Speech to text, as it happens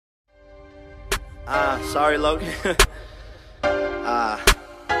Sorry, Logan.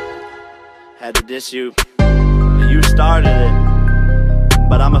 Had to diss you. You started it,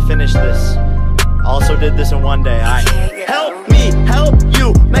 but I'ma finish this. Also did this in one day. Help me, help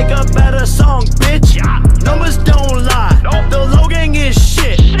you make a better song, bitch. Numbers don't lie. The Logang is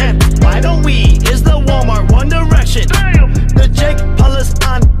shit. And why don't we? Is the Walmart One Direction? The Jake Paul is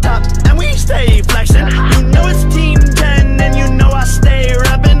on top, and we stay flexing. You know it's Team 10, and you know I stay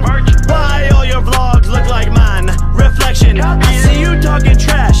rapping. Why all your vlogs look like mine? Reflection. I see you talking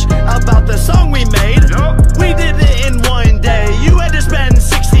trash about the song we made. We did it in one day. You had to spend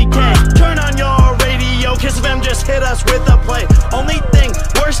 60K. Turn on your radio, Kiss FM just hit us with a play. Only thing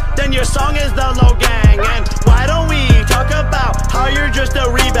worse than your song is the Logang. And why don't we talk about how you're just a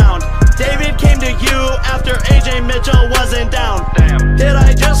rebound? David came to you after AJ Mitchell wasn't down. Did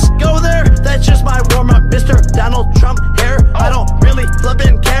I just go there? That's just my warm-up, Mr. Donald Trump hair. I don't really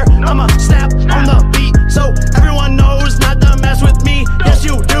flippin' care. I'ma snap on the beat so everyone knows not to mess with me. Yes,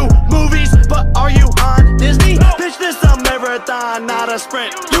 you do movies, but are you on Disney? Bitch, this a marathon, not a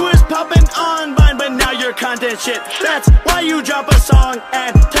sprint. You was popping on Vine, but now you're content shit. That's why you drop a song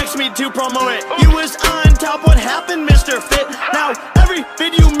and text me to promote it. You was on top, what happened, Mr. Fit? Now every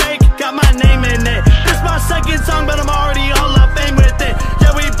vid you make got my name in it. This my second song, but I'm already all up fame with it.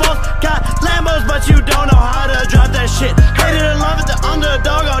 Yeah, we both got Lambos, but you don't know how to drop that shit. Hated and love it, the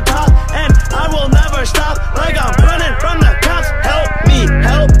underdog on top, and I will never stop like I'm running from the cops. Help me,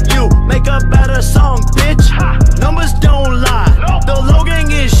 help you make a better song, bitch. Numbers don't lie, the Logang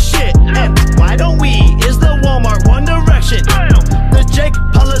is shit. And why don't we? Is the Walmart One Direction? The Jake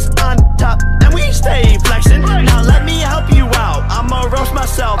Paul is on top, and we stay flexing. Now let me help you out, I'ma roast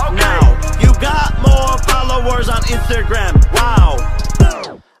myself now. You got more followers on Instagram, wow.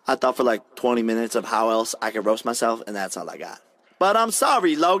 I thought for like 20 minutes of how else I could roast myself, and that's all I got. But I'm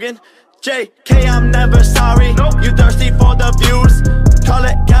sorry, Logan. JK, I'm never sorry. You thirsty for the views? Call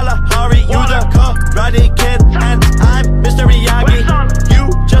it Kalahari. You the Karate Kid, and I'm Mr. Miyagi.